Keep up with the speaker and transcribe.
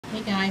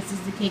Hey guys, this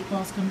is the Cake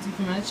Boss coming to you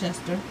from out of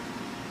Chester,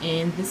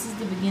 and this is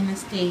the beginning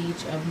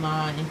stage of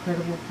my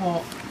Incredible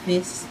Hulk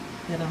fist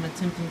that I'm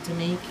attempting to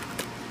make.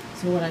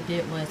 So what I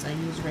did was I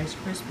used Rice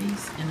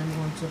Krispies and I'm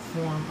going to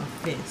form a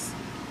fist,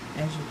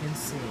 as you can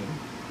see.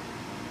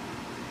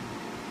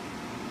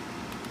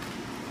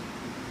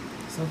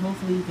 So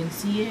hopefully you can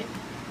see it.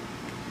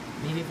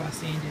 Maybe if I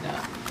stand it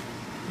up.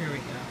 Here we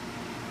go.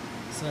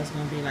 So it's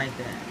going to be like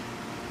that.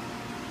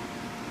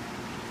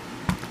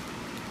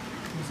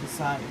 Here's a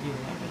side view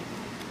of it.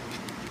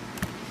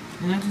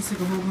 And I just took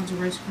a whole bunch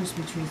of Rice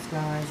Krispie treats,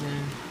 guys,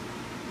 and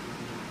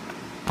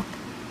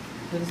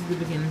so this is the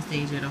beginning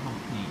stage of the Hulk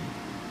pan.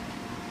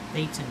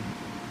 Stay tuned.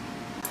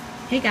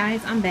 Hey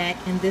guys, I'm back,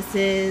 and this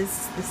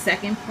is the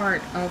second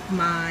part of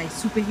my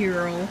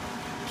superhero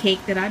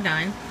cake that I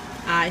done.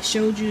 I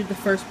showed you the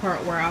first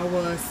part where I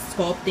was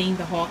sculpting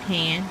the Hulk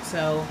hand,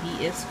 so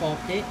he is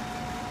sculpted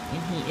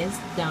and he is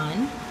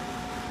done.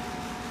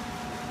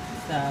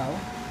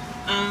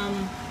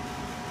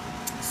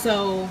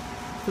 So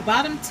the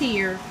bottom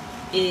tier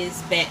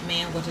is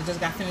Batman, which I just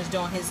got finished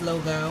doing his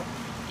logo,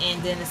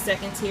 and then the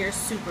second tier is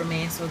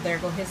Superman, so there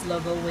go his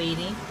logo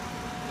waiting.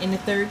 And the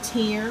third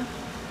tier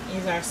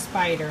is our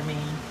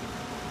Spider-Man,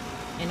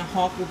 and the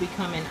Hulk will be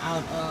coming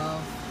out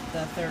of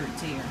the third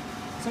tier.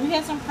 So we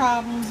had some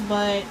problems,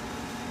 but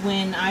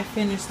when I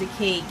finish the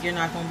cake, you're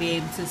not going to be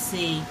able to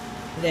see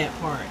that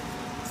part.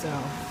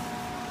 So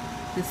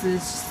this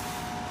is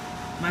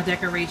my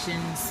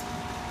decorations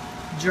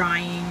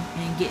drying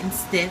and getting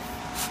stiff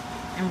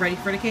and ready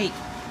for the cake.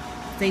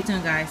 Stay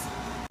tuned, guys.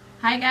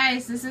 Hi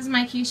guys, this is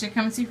my Keisha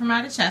coming to you from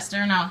out of Chester,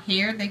 and out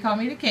here they call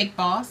me the Cake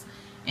Boss,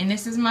 and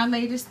this is my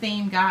latest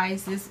theme,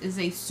 guys. This is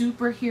a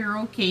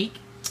superhero cake.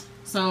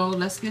 So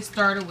let's get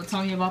started with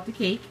telling you about the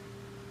cake.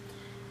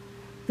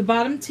 The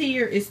bottom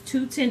tier is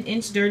 2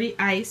 10-inch dirty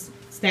ice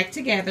stacked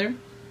together,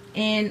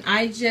 and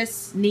I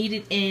just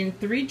needed in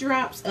 3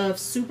 drops of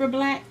super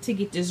black to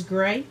get this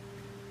gray.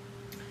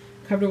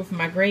 Covered it with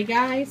my gray,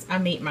 guys. I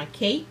made my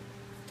cake.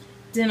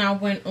 Then I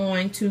went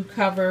on to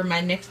cover my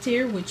next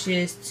tier, which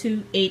is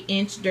 2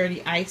 8-inch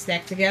dirty ice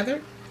stacked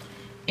together.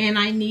 And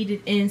I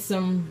needed in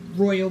some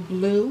royal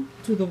blue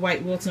to the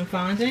white Wilton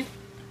fondant.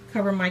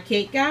 Cover my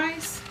cake,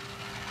 guys.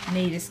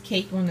 Made this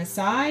cake on the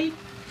side.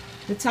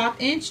 The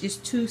top inch is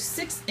 2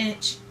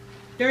 6-inch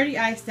dirty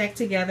ice stacked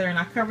together, and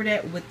I covered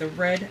that with the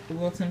red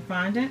Wilton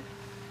fondant.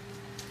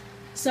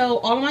 So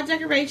all of my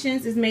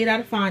decorations is made out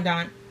of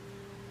fondant.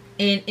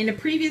 And in the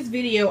previous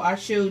video I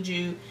showed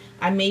you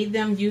I made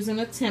them using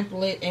a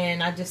template,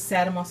 and I just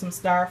sat them on some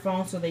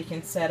styrofoam so they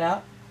can set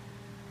up.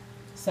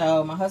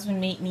 So my husband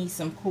made me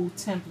some cool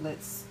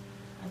templates.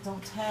 I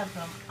don't have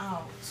them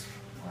out,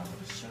 or I would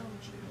have showed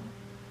you.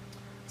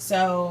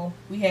 So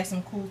we had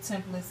some cool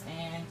templates,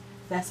 and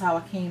that's how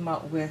I came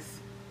up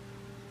with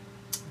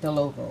the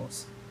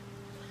logos.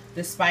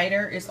 The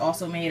spider is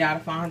also made out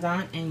of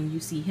fondant, and you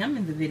see him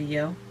in the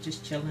video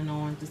just chilling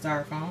on the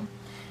styrofoam.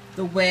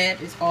 The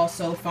web is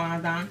also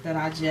fondant that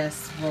I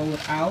just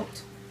rolled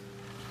out.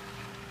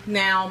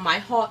 Now my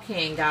Hulk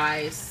hand,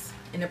 guys.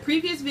 In the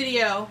previous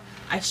video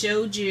I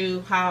showed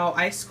you how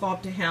I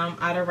sculpted him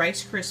out of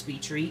Rice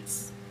Krispie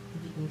treats.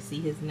 If you can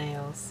see his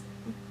nails.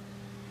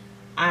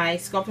 I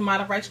sculpted him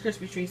out of Rice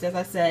Krispie treats, as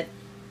I said.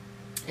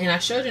 And I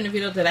showed you in the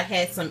video that I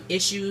had some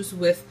issues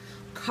with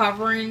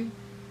covering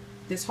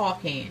this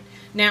Hulk hand.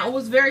 Now it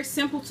was very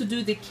simple to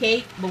do the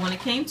cake, but when it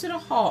came to the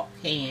Hulk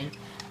hand,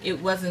 it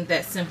wasn't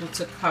that simple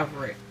to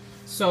cover it.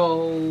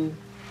 So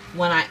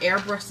when I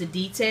airbrushed the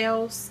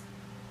details,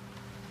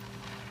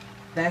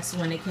 that's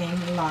when it came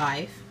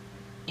alive,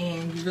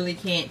 and you really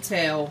can't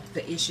tell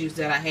the issues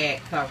that I had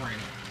covering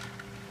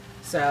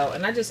it. So,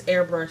 and I just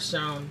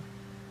airbrushed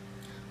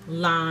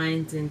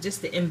lines and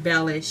just to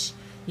embellish,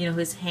 you know,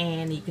 his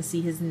hand. You can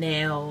see his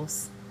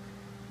nails,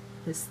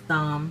 his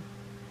thumb.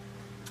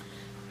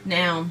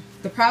 Now,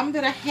 the problem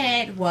that I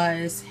had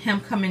was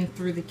him coming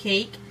through the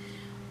cake.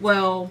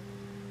 Well,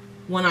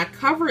 when I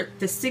covered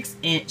the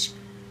 6-inch,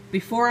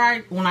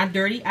 when I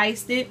dirty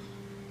iced it,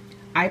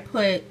 I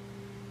put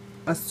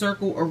a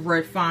circle of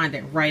red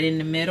fondant right in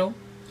the middle.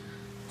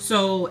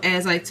 So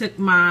as I took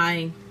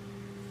my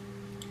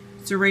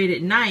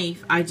serrated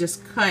knife, I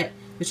just cut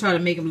to try to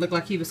make him look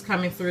like he was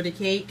coming through the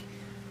cake,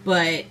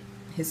 but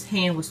his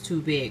hand was too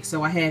big,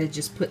 so I had to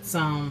just put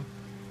some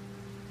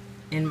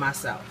in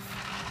myself.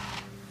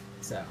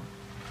 So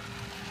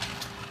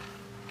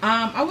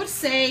I would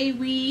say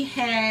we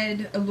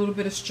had a little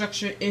bit of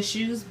structure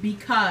issues,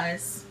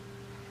 because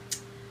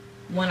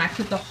when I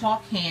put the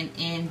Hulk hand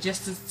in,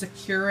 just to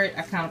secure it,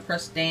 I kind of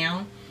pressed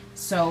down,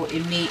 so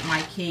it made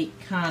my cake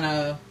kind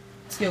of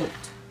tilt.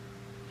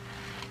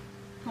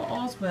 Well,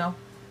 all's well.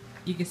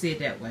 You can see it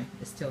that way.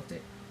 It's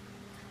tilted,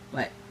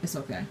 but it's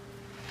okay.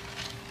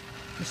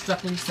 It's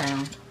structurally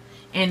sound,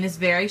 and it's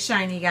very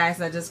shiny,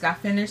 guys. I just got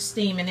finished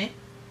steaming it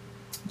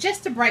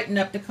just to brighten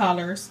up the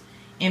colors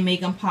and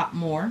make them pop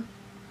more.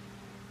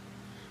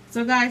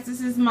 So guys,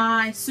 this is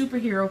my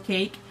superhero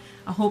cake.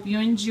 I hope you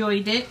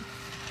enjoyed it.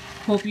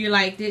 Hope you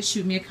liked it.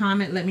 Shoot me a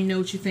comment. Let me know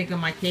what you think of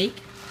my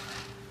cake.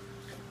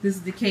 This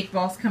is the Cake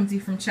Boss coming to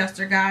you from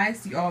Chester,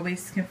 guys. You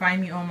always can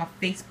find me on my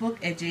Facebook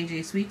at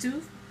JJ Sweet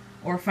Tooth,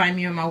 or find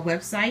me on my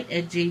website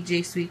at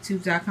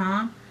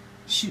jjsweettooth.com.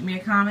 Shoot me a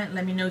comment.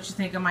 Let me know what you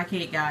think of my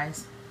cake,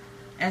 guys.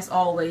 As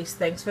always,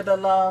 thanks for the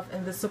love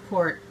and the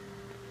support.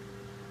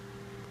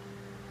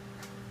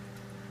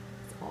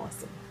 It's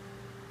awesome.